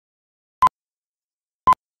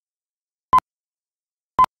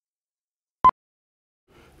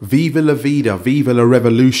Viva la vida, viva la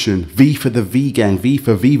revolution. V for the V gang, V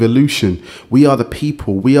for Vevolution. We are the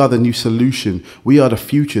people, we are the new solution. We are the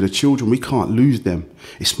future, the children, we can't lose them.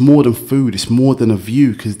 It's more than food, it's more than a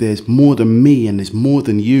view, because there's more than me and there's more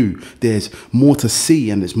than you. There's more to see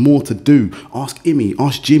and there's more to do. Ask Immy,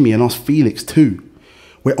 ask Jimmy and ask Felix too.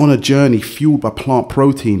 We're on a journey fueled by plant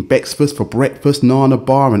protein, Bexfast for breakfast, Nana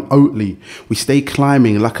bar and Oatly. We stay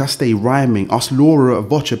climbing like I stay rhyming. Ask Laura at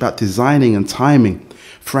Voch about designing and timing.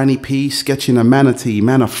 Franny P sketching a manatee,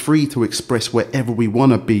 man are free to express wherever we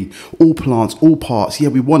wanna be. All plants, all parts, yeah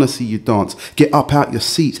we wanna see you dance. Get up out your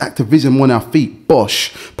seats, activism on our feet,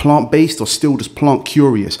 bosh. Plant based or still just plant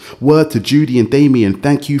curious. Word to Judy and Damien,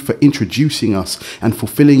 thank you for introducing us and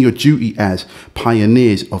fulfilling your duty as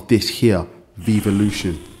pioneers of this here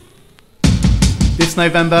Vevolution. This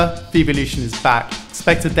November, Vevolution is back.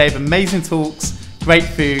 Expect a day of amazing talks, great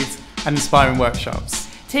food and inspiring workshops.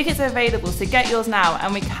 Tickets are available, so get yours now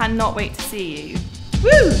and we cannot wait to see you.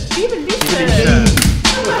 Woo! Vevolution!